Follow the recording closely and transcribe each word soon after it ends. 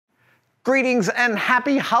Greetings and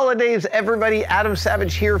happy holidays, everybody. Adam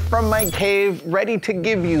Savage here from my cave, ready to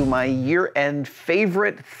give you my year-end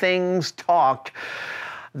favorite things talk.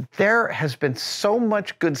 There has been so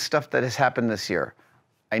much good stuff that has happened this year.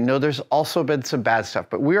 I know there's also been some bad stuff,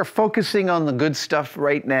 but we are focusing on the good stuff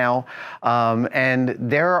right now. And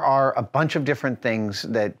there are a bunch of different things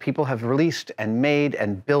that people have released and made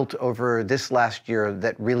and built over this last year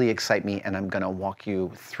that really excite me, and I'm gonna walk you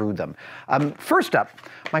through them. First up,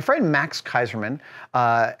 my friend Max Kaiserman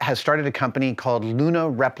has started a company called Luna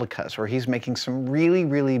Replicas, where he's making some really,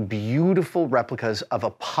 really beautiful replicas of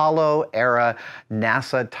Apollo-era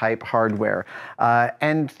NASA-type hardware.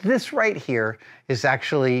 And this right here is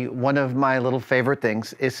actually one of my little favorite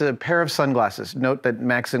things. It's a pair of sunglasses. Note that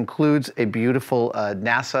Max includes a beautiful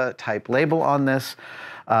NASA-type label on this.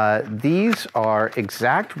 These are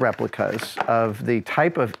exact replicas of the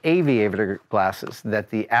type of aviator glasses that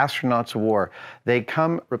the astronauts wore. They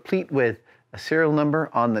come replete with a serial number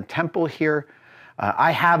on the temple here.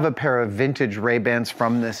 I have a pair of vintage Ray-Bans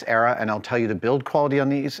from this era, and I'll tell you the build quality on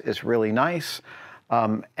these is really nice.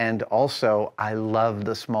 And also, I love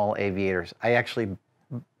the small aviators. I actually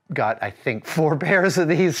got, I think, 4 pairs of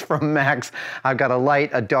these from Max. I've got a light,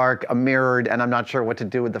 a dark, a mirrored, and I'm not sure what to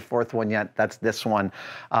do with the 4th one yet. That's this one.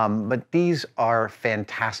 But these are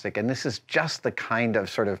fantastic. And this is just the kind of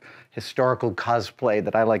sort of historical cosplay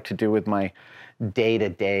that I like to do with my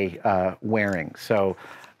day-to-day wearing. So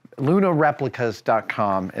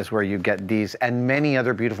LunaReplicas.com is where you get these and many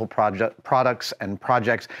other beautiful products and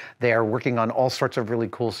projects. They are working on all sorts of really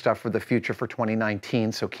cool stuff for the future for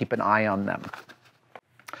 2019, so keep an eye on them.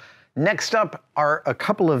 Next up are a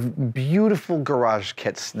couple of beautiful garage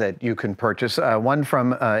kits that you can purchase, one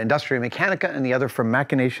from Industria Mechanica and the other from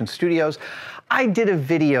Machination Studios. I did a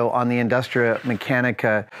video on the Industria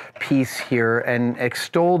Mechanica piece here and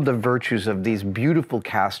extolled the virtues of these beautiful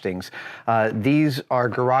castings. These are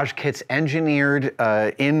garage kits engineered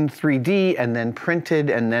in 3D and then printed,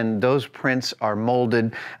 and then those prints are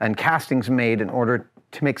molded and castings made in order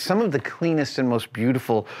to make some of the cleanest and most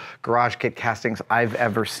beautiful garage kit castings I've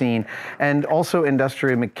ever seen. And also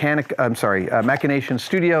Machination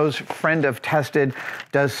Studios, friend of Tested,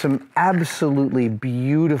 does some absolutely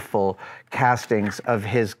beautiful castings of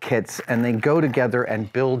his kits, and they go together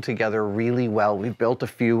and build together really well. We've built a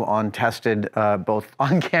few on Tested, both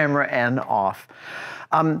on camera and off.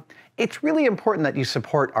 It's really important that you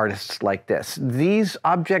support artists like this. These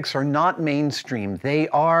objects are not mainstream. They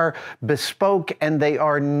are bespoke and they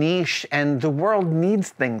are niche, and the world needs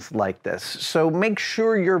things like this. So make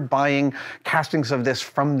sure you're buying castings of this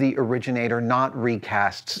from the originator, not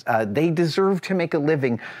recasts. They deserve to make a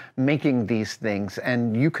living making these things,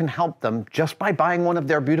 and you can help them just by buying one of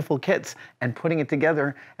their beautiful kits and putting it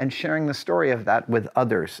together and sharing the story of that with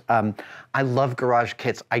others. I love garage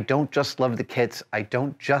kits. I don't just love the kits. I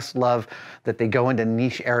don't just love that they go into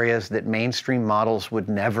niche areas that mainstream models would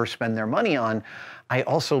never spend their money on. I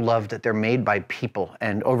also love that they're made by people.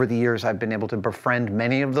 And over the years, I've been able to befriend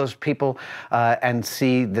many of those people and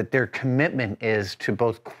see that their commitment is to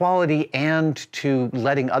both quality and to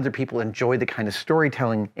letting other people enjoy the kind of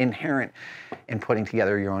storytelling inherent in putting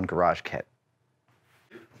together your own garage kit.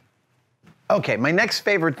 Okay, my next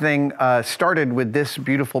favorite thing started with this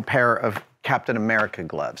beautiful pair of Captain America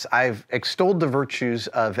gloves. I've extolled the virtues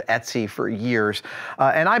of Etsy for years,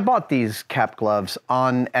 and I bought these Cap gloves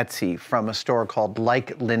on Etsy from a store called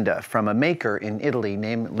Like Linda, from a maker in Italy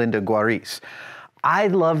named Linda Guaris. I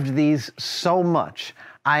loved these so much.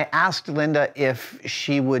 I asked Linda if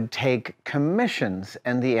she would take commissions,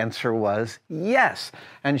 and the answer was yes.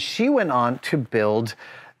 And she went on to build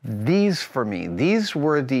these for me. These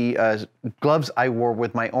were the gloves I wore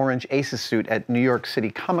with my orange Aces suit at New York City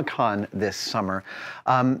Comic-Con this summer.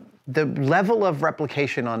 The level of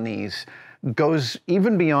replication on these goes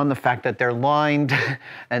even beyond the fact that they're lined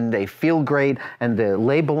and they feel great and the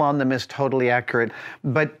label on them is totally accurate.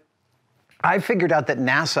 But I figured out that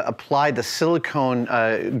NASA applied the silicone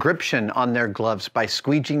gription on their gloves by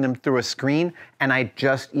squeegeeing them through a screen, and I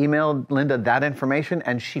just emailed Linda that information,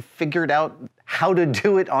 and she figured out how to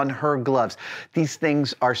do it on her gloves. These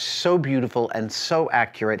things are so beautiful and so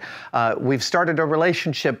accurate. We've started a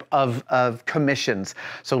relationship of commissions.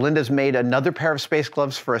 So Linda's made another pair of space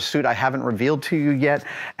gloves for a suit I haven't revealed to you yet,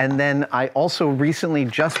 and then I also recently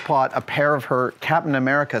just bought a pair of her Captain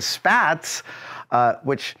America spats,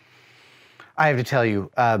 which I have to tell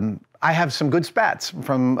you, I have some good spats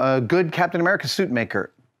from a good Captain America suit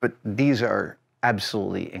maker, but these are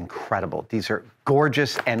absolutely incredible. These are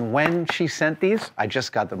gorgeous. And when she sent these, I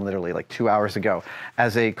just got them literally like 2 hours ago.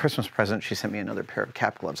 As a Christmas present, she sent me another pair of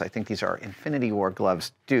cap gloves. I think these are Infinity War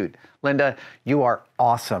gloves. Dude, Linda, you are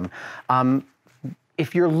awesome.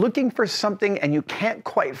 If you're looking for something and you can't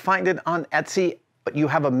quite find it on Etsy, but you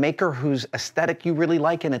have a maker whose aesthetic you really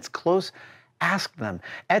like and it's close, ask them.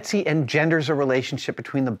 Etsy engenders a relationship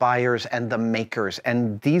between the buyers and the makers,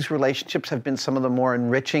 and these relationships have been some of the more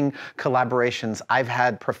enriching collaborations I've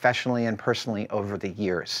had professionally and personally over the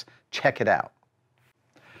years. Check it out.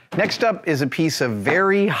 Next up is a piece of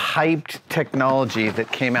very hyped technology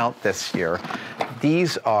that came out this year.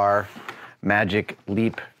 These are Magic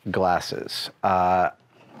Leap glasses.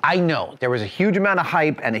 I know there was a huge amount of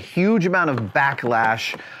hype and a huge amount of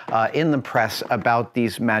backlash in the press about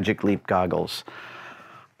these Magic Leap goggles.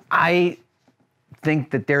 I think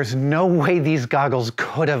that there's no way these goggles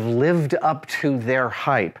could have lived up to their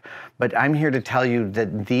hype, but I'm here to tell you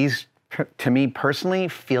that these, to me personally,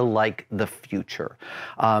 feel like the future.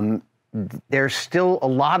 There's still a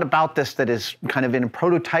lot about this that is kind of in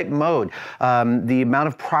prototype mode. The amount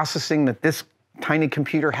of processing that this tiny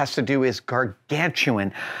computer has to do is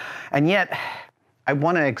gargantuan. And yet, I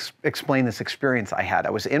want to explain this experience I had. I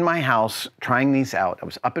was in my house trying these out. I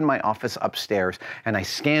was up in my office upstairs, and I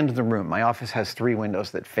scanned the room. My office has 3 windows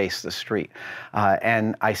that face the street.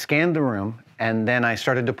 And I scanned the room, and then I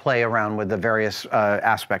started to play around with the various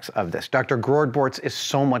aspects of this. Dr. Groardbort's is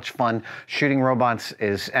so much fun. Shooting robots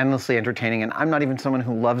is endlessly entertaining, and I'm not even someone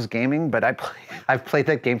who loves gaming, but I've played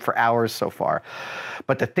that game for hours so far.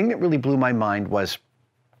 But the thing that really blew my mind was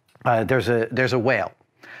there's a whale.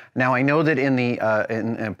 Now, I know that in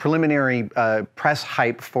the preliminary press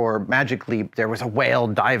hype for Magic Leap, there was a whale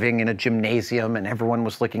diving in a gymnasium and everyone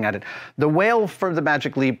was looking at it. The whale for the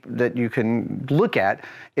Magic Leap that you can look at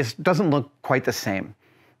doesn't look quite the same.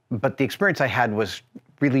 But the experience I had was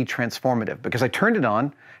really transformative because I turned it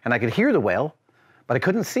on and I could hear the whale, but I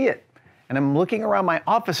couldn't see it. And I'm looking around my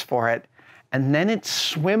office for it, and then it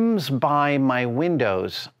swims by my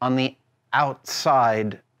windows on the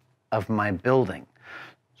outside of my building.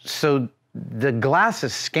 So the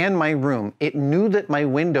glasses scanned my room. It knew that my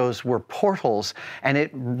windows were portals, and it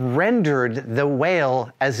rendered the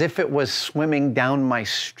whale as if it was swimming down my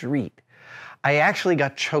street. I actually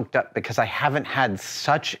got choked up because I haven't had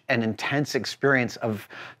such an intense experience of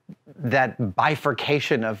that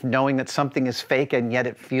bifurcation of knowing that something is fake and yet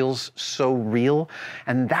it feels so real.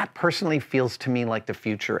 And that personally feels to me like the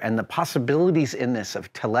future. And the possibilities in this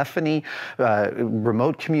of telephony,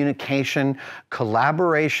 remote communication,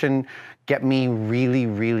 collaboration, get me really,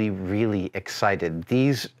 really, really excited.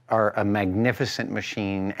 These are a magnificent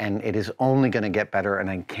machine, and it is only going to get better, and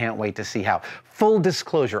I can't wait to see how. Full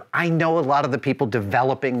disclosure, I know a lot of the people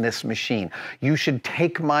developing this machine. You should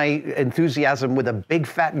take my enthusiasm with a big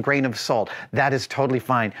fat grain of salt. That is totally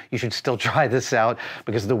fine. You should still try this out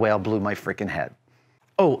because the whale blew my freaking head.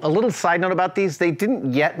 Oh, a little side note about these. They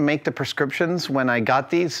didn't yet make the prescriptions when I got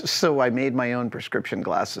these, so I made my own prescription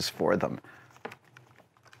glasses for them.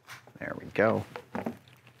 There we go.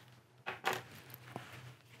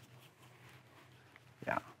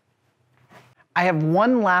 Yeah. I have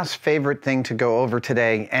one last favorite thing to go over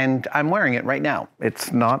today, and I'm wearing it right now.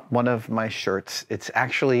 It's not one of my shirts. It's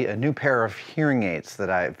actually a new pair of hearing aids that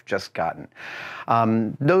I've just gotten.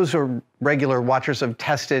 Those are regular watchers of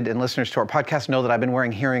Tested and listeners to our podcast know that I've been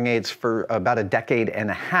wearing hearing aids for about a decade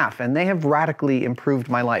and a half, and they have radically improved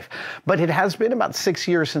my life. But it has been about 6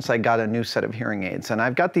 years since I got a new set of hearing aids, and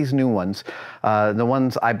I've got these new ones. The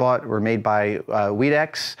ones I bought were made by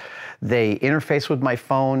Weedex. They interface with my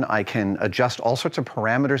phone. I can adjust all sorts of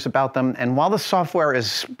parameters about them. And while the software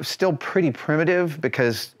is still pretty primitive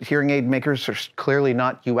because hearing aid makers are clearly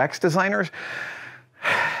not UX designers,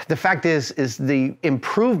 the fact is the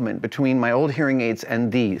improvement between my old hearing aids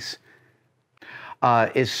and these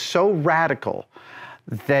is so radical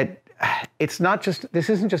that it's not just, this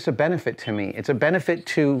isn't just a benefit to me, it's a benefit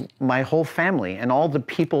to my whole family and all the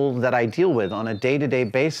people that I deal with on a day-to-day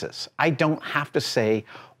basis. I don't have to say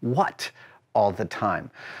what all the time.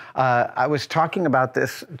 I was talking about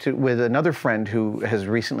this with another friend who has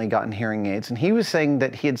recently gotten hearing aids, and he was saying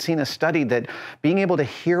that he had seen a study that being able to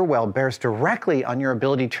hear well bears directly on your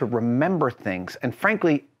ability to remember things. And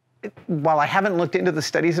frankly, while I haven't looked into the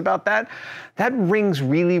studies about that, that rings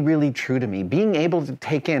really, really true to me. Being able to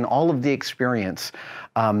take in all of the experience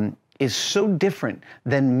is so different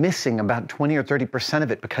than missing about 20 or 30%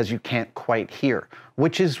 of it because you can't quite hear,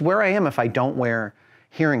 which is where I am if I don't wear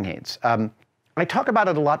hearing aids. I talk about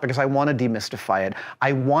it a lot because I want to demystify it.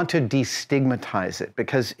 I want to destigmatize it,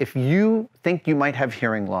 because if you think you might have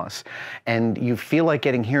hearing loss and you feel like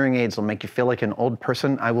getting hearing aids will make you feel like an old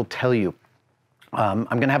person, I will tell you, I'm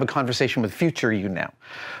going to have a conversation with future you now,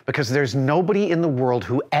 because there's nobody in the world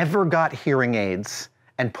who ever got hearing aids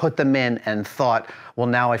and put them in and thought, well,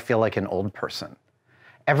 now I feel like an old person.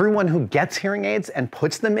 Everyone who gets hearing aids and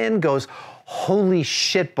puts them in goes, holy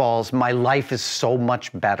shitballs, my life is so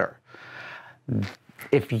much better.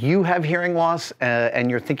 If you have hearing loss and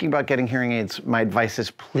you're thinking about getting hearing aids, my advice is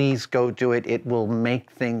please go do it. It will make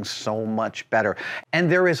things so much better. And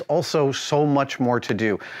there is also so much more to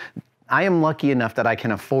do. I am lucky enough that I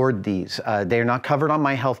can afford these. They're not covered on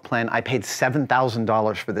my health plan. I paid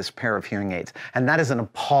 $7,000 for this pair of hearing aids, and that is an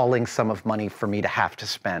appalling sum of money for me to have to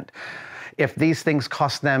spend. If these things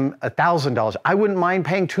cost them $1,000, I wouldn't mind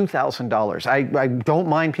paying $2,000. I don't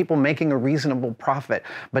mind people making a reasonable profit,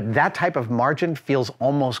 but that type of margin feels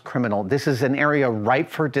almost criminal. This is an area ripe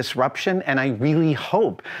for disruption, and I really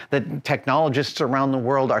hope that technologists around the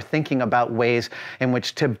world are thinking about ways in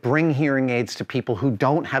which to bring hearing aids to people who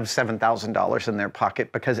don't have $7,000 in their pocket,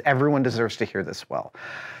 because everyone deserves to hear this well.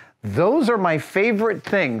 Those are my favorite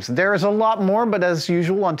things. There's a lot more, but as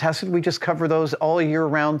usual on Tested, we just cover those all year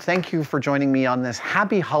round. Thank you for joining me on this.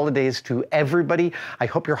 Happy holidays to everybody. I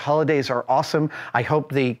hope your holidays are awesome. I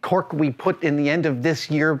hope the cork we put in the end of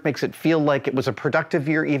this year makes it feel like it was a productive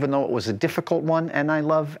year, even though it was a difficult one, and I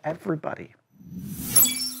love everybody.